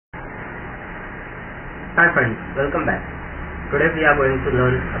Hi friends, welcome back. Today we are going to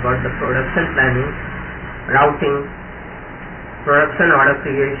learn about the production planning, routing, production order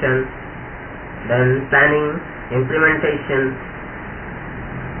creation, then planning, implementation,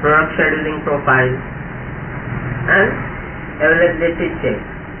 product scheduling profile, and availability check,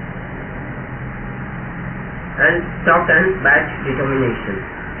 and stock and batch determination.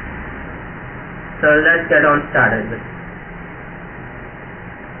 So let's get on started with.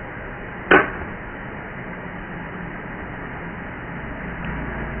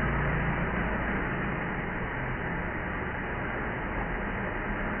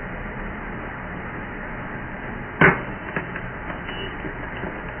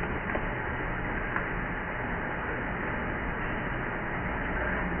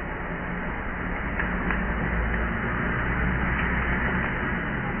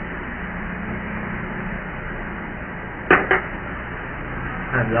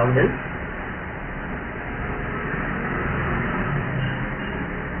 I've logged in.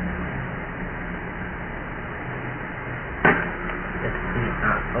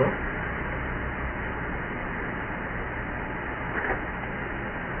 SCRO.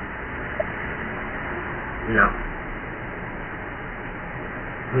 Now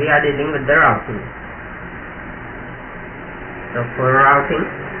we are dealing with the routing. So for routing,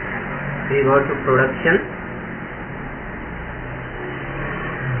 we go to production,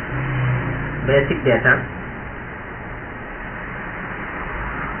 basic data,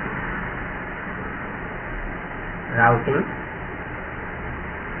 routing,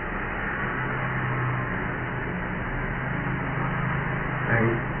 and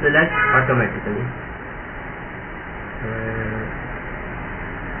select automatically.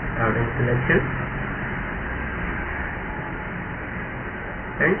 Routing selection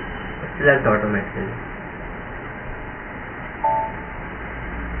and select automatically.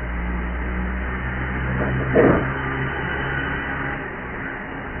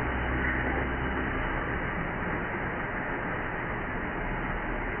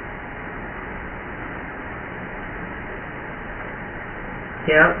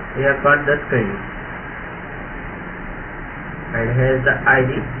 Here we have got the screen, and here is the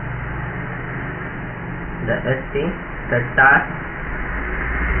ID, the ST, the task,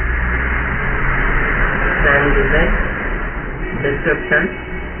 and usage, description,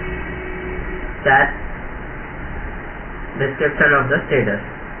 chat, description of the status.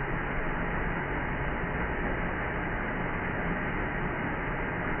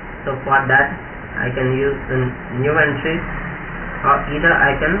 So for that I can use the new entries, or either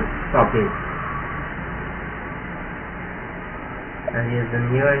I can copy it. I'll use the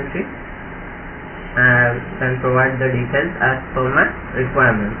new entry and can provide the details as per my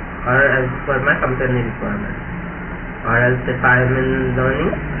requirement or as per my company requirement. Or else if I am in learning,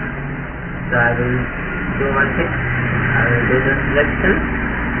 so I will do one thing, I will do the selection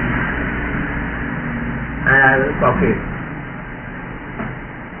and I will copy it.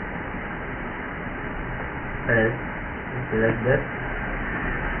 Else select this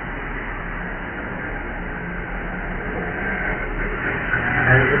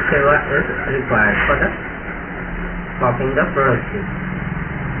and whichever is required for the copying the product sheet.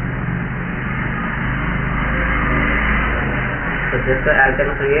 So this way I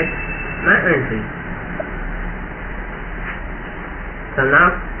can create my entry. So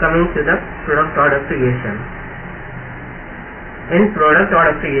now coming to the product order creation. In product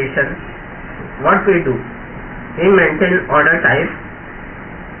order creation, what we do? We maintain order type,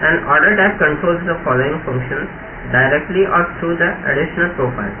 and order type controls the following functions directly or through the additional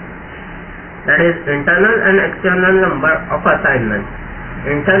profile. That is internal and external number of assignments.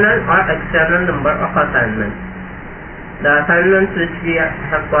 Internal or external number of assignments. The assignments which we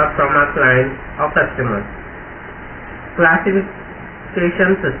have got from our clients or customers.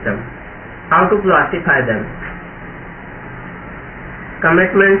 Classification system. How to classify them.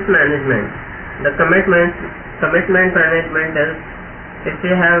 Commitments management. The commitment management is if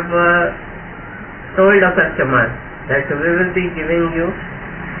you have told a customer that we will be giving you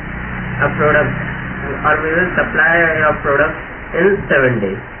a product or we will supply your product in 7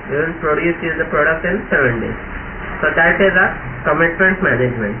 days. We will produce you the product in 7 days. So that is a commitment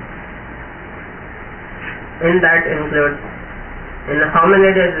management. In that includes in how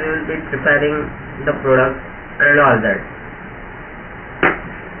many days we will be preparing the product and all that.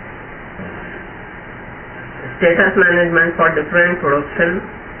 Status management for different production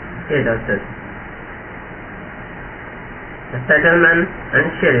statuses. Settlement and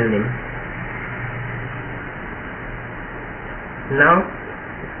scheduling. Now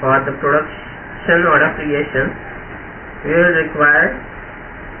for the production order creation, we will require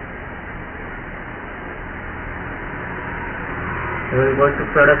We will go to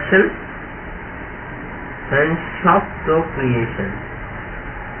production and shop floor creation.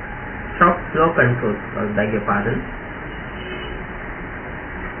 Shop floor control, I beg your pardon.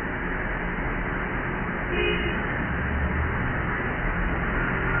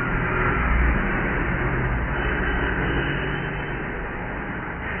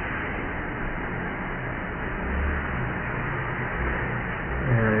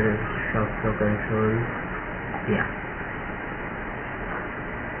 Shop floor control, yeah.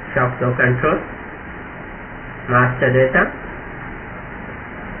 Shop floor control, master data,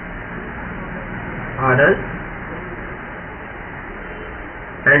 orders,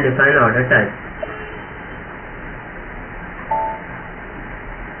 and define order type.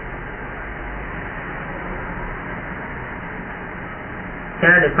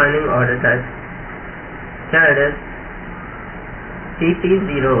 Here defining order type. Here it is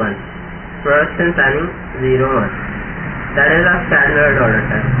TT01, production planning 01. That is our standard order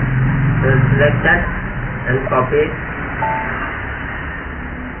type. So select that and copy it.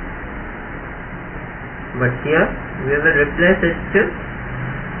 But here we will replace it to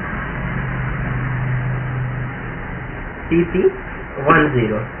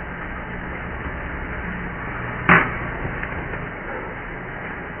TT10.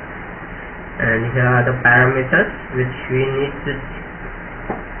 And here are the parameters which we need to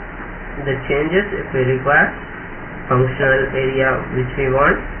the changes if we require, functional area which we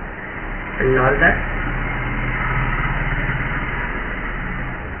want, and all that.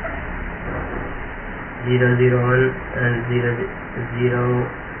 Zero 01 and 100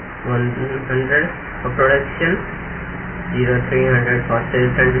 for production, 0300 for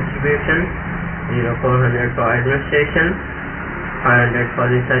sales and distribution, 0400 for administration, 500 for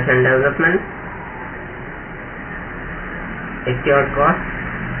research and development, secure cost,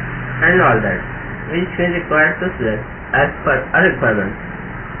 and all that, which we require to select as per our requirement.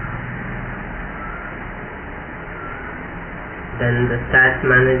 Then the stats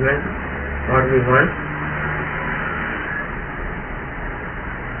management, what we want.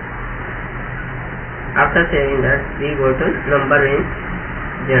 After saving that, we go to number range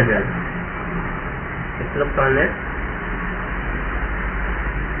general. We click on it,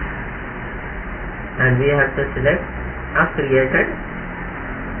 and we have to select a created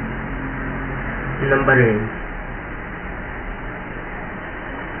number range.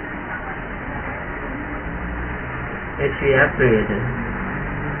 Which we have created,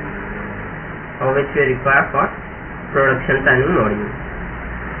 or which we require for production planning module.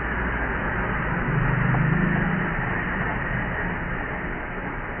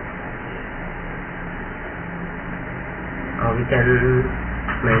 Or we can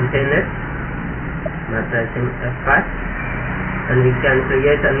maintain it by pressing F5, and we can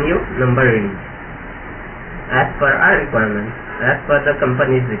create a new number range as per our requirements, as per the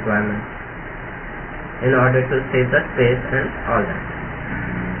company's requirements, in order to save the space and all that.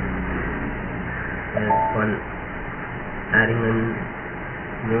 There's one adding a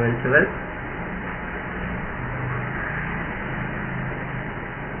new interval.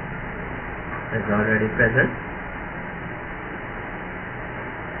 Is already present.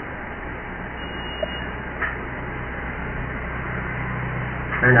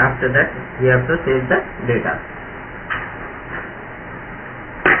 And after that we have to save the data.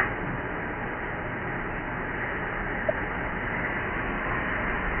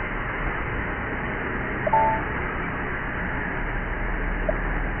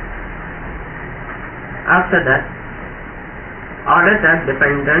 After that, order type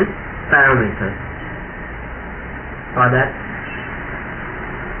dependent parameters. For that,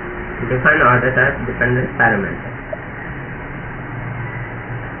 define order type dependent parameters.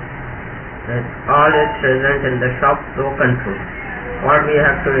 That all is present in the shop floor control. What we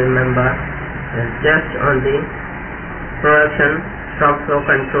have to remember is just on the production, shop floor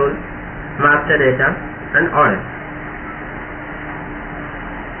control, master data, and order.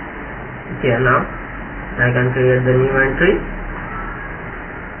 Here now I can create the new entry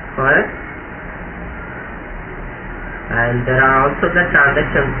for it, and there are also the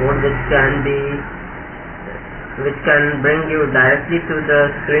transaction code which can bring you directly to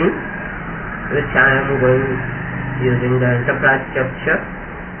the screen, which I am going using the enterprise capture.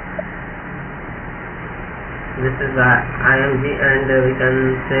 This is IMG, and we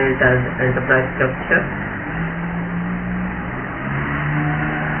can say it as enterprise capture,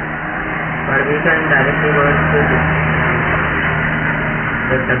 or we can directly go to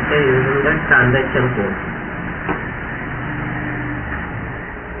the capture using the transaction code.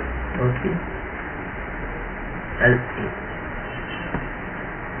 Okay. LC.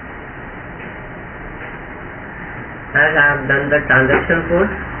 As I have done the transaction code,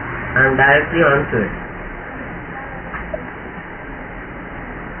 I am directly onto it.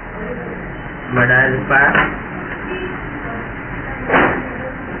 But I require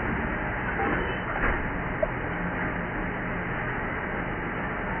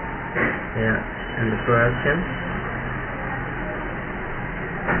in the production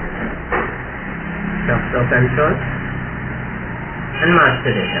shop flow control and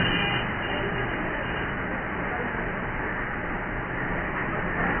master data.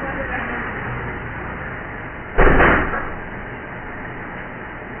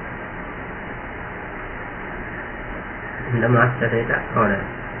 In the master data order.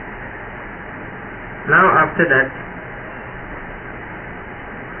 Now after that,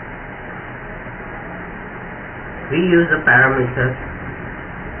 we use the parameters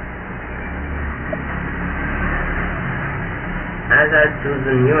as I choose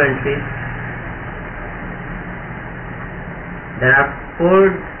the new entries. There are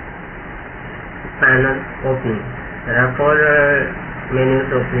 4 panels opening. There are 4 menus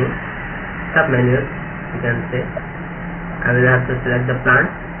opening, sub menus you can say. I will have to select the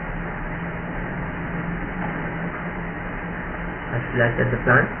plant. I selected the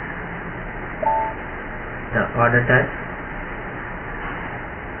plant. The order type,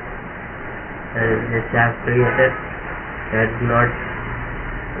 and this I have created, that's not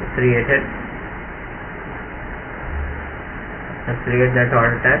created. I create that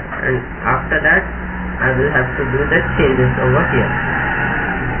order type, and after that I will have to do the changes over here.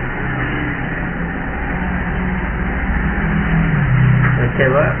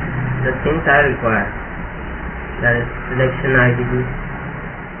 Whichever the things I require, that is selection ID,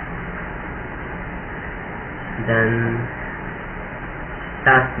 then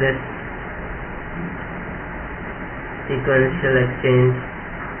task list, sequential exchange,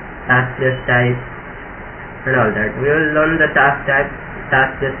 task list type, and all that. We will learn the task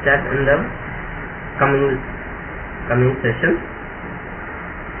list type in the coming session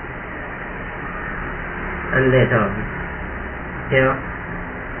and later on. Here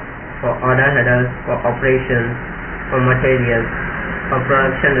for order headers, for operations, for materials, for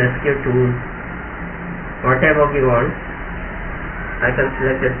production rescue tools, whatever we want, I can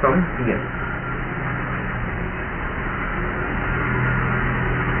select it from here.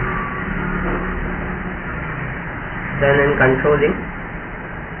 Then in controlling,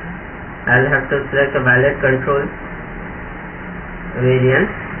 I'll have to select a valid control variant.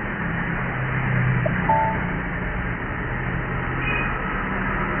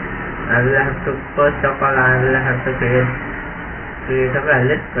 I will have to, first of all, I will have to create a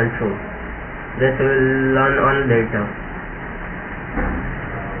valid control. This we will learn on later.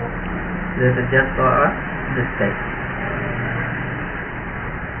 This is just for this type,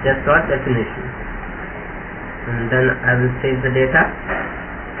 just for definition. And then I will save the data.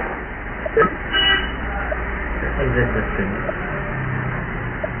 Exit the screen.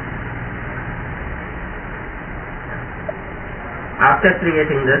 After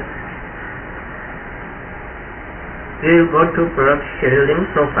creating this, we will go to product scheduling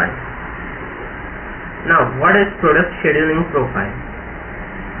profile. Now, what is product scheduling profile?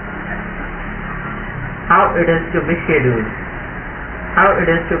 How it is to be scheduled, how it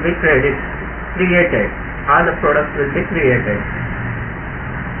is to be created, how the product will be created.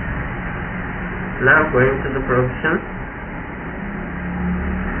 Now going to the production,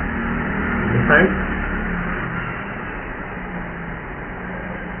 define.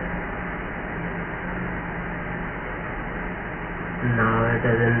 Now it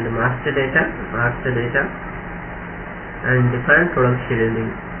is in the master data and define product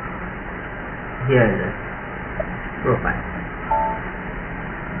scheduling. Here it is, profile.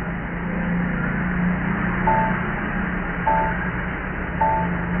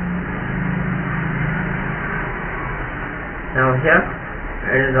 Now here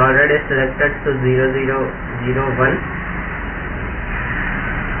it is already selected to 0001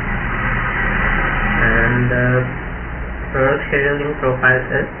 and product scheduling profile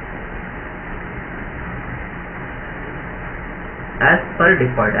is as per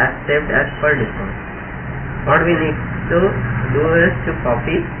default, as saved as per default. What we need to do is to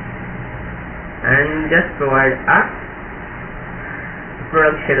copy and just provide a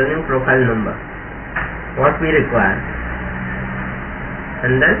product scheduling profile number, what we require,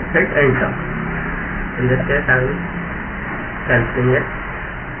 and then hit enter. In this case I will cancelling it.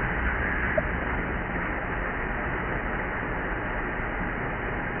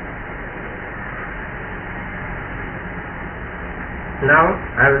 Now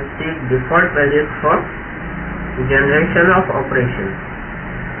I will see default values for generation of operations.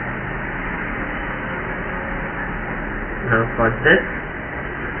 Now for this,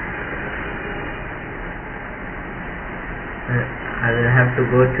 I will have to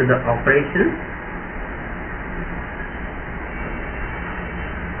go to the operation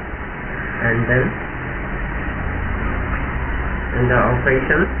and then in the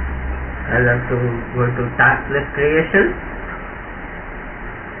operation I'll have to go to task list creation,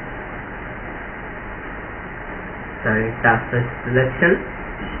 task list selection,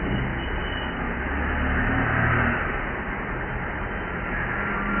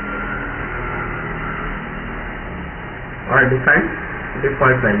 or define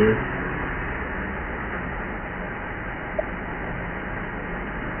default values.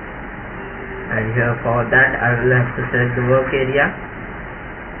 And here for that I will have to select the work area,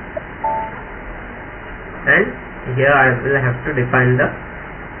 and here I will have to define the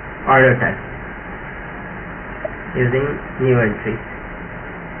order type using new entry.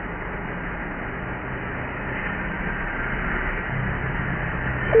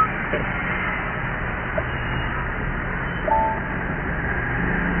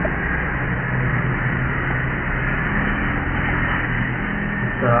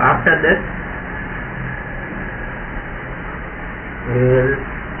 So after this we will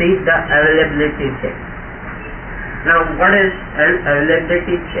see the availability check. Now what is an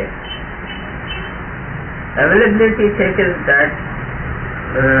availability check? Availability check is that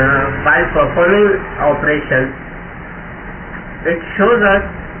while performing operation, it shows us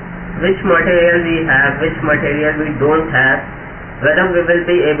which material we have, which material we don't have, whether we will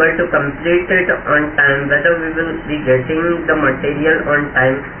be able to complete it on time, whether we will be getting the material on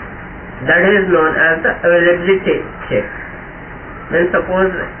time. That is known as the availability check. Then suppose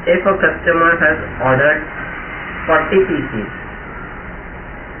if a customer has ordered 40 pieces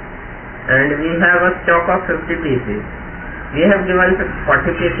and we have a stock of 50 pieces, we have given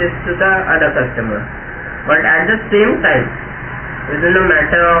 40 pieces to the other customer, but at the same time, within a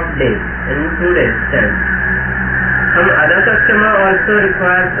matter of days, in 2 days time, some other customer also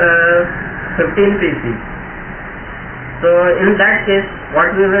requires 15 pieces. So in that case,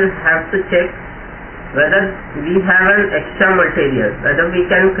 what we will have to check, whether we have an extra material, whether we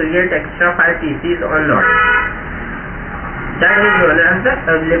can create extra 5 pieces or not. That is known as the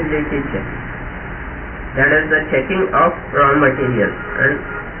availability check. That is the checking of raw material and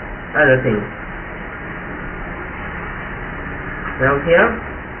other things. Now here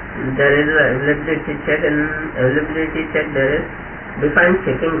there is a availability check. In availability check there is define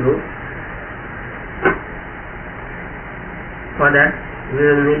checking group. For that we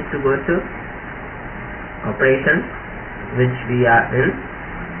will need to go to operations, which we are in,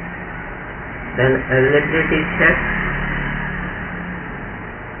 then availability check,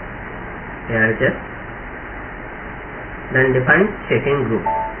 here it is, then define checking group.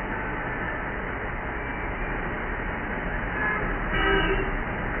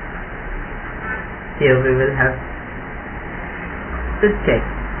 Here we will have to check,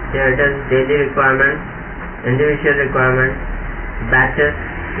 here it is daily requirement, individual requirement, batches.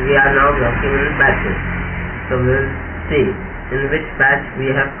 We are now working in batches. So we will see in which batch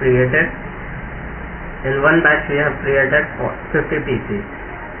we have created. In one batch we have created 50 pieces.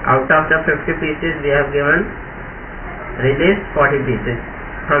 Out of the 50 pieces we have given released 40 pieces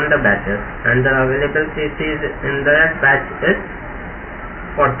from the batches, and the available pieces in that batch is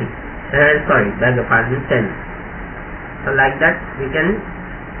 40. Beg your pardon, 10. So like that we can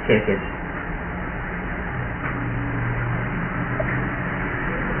check it.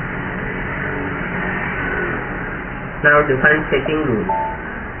 Now define checking rule.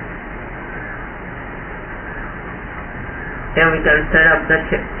 Here we can set up the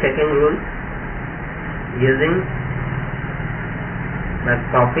checking rule using by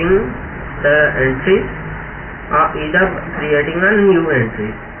copying the entries or either creating a new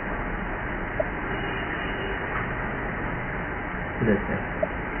entry. This way.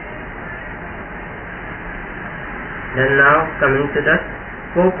 Then now coming to the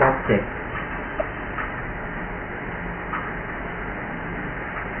scope of check.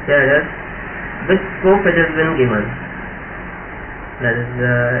 Here it is, which scope it has been given. That is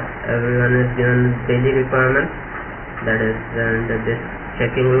everyone is given daily requirement. That is under this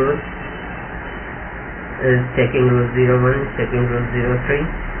checking rule is checking rule 01, checking rule 03,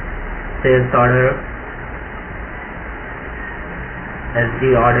 sales order,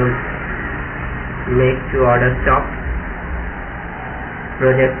 SD order, make to order stock,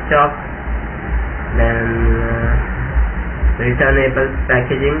 project stock, then returnable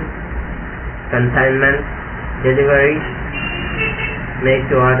packaging, consignment, delivery, make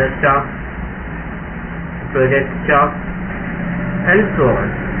to order stock, project stock, and so on.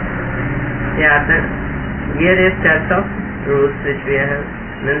 Here are the various types of rules which we have,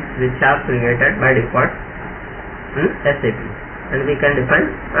 means which are created by default in SAP, and we can define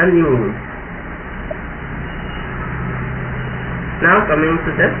a new rule. Now coming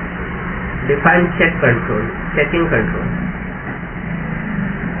to the define checking control.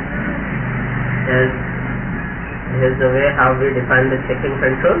 Here's the way how we define the checking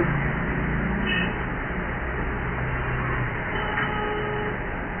control.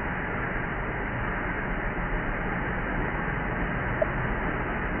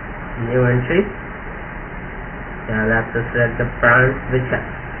 New entry. I'll have to select the branch which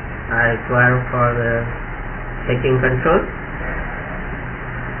I require for the checking control.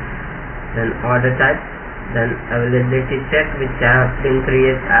 Then order type. Then availability check which I have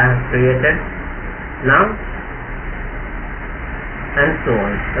created now, and so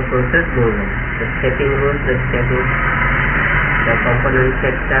on. The process goes on. The checking rules, the component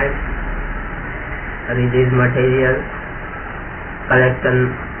check type, release material, collect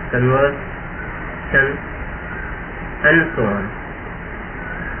conversion, and so on.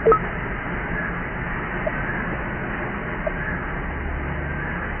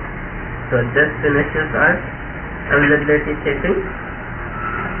 So this finishes our availability checking.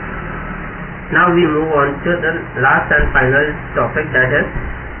 Now we move on to the last and final topic, that is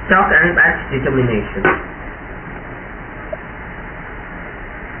stock and batch determination.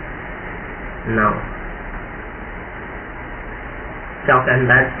 Now, stock and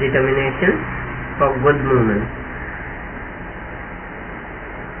batch determination for good movement.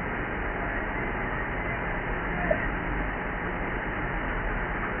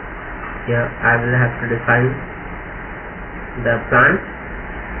 Here I will have to define the plant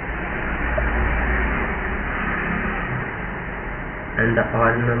and the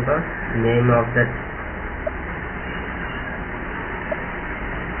order number, name of the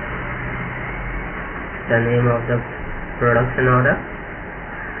name of the production order,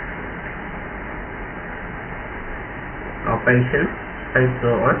 operation, and so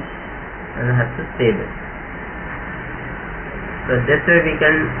on, and I have to save it. So this way we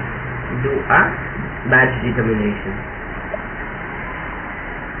can do a batch determination.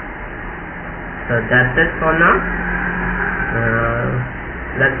 So that's it for now.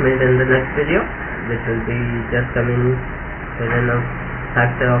 Let's meet in the next video, which will be just coming within a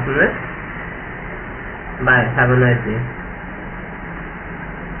factor of minutes. Bye. Have a nice day.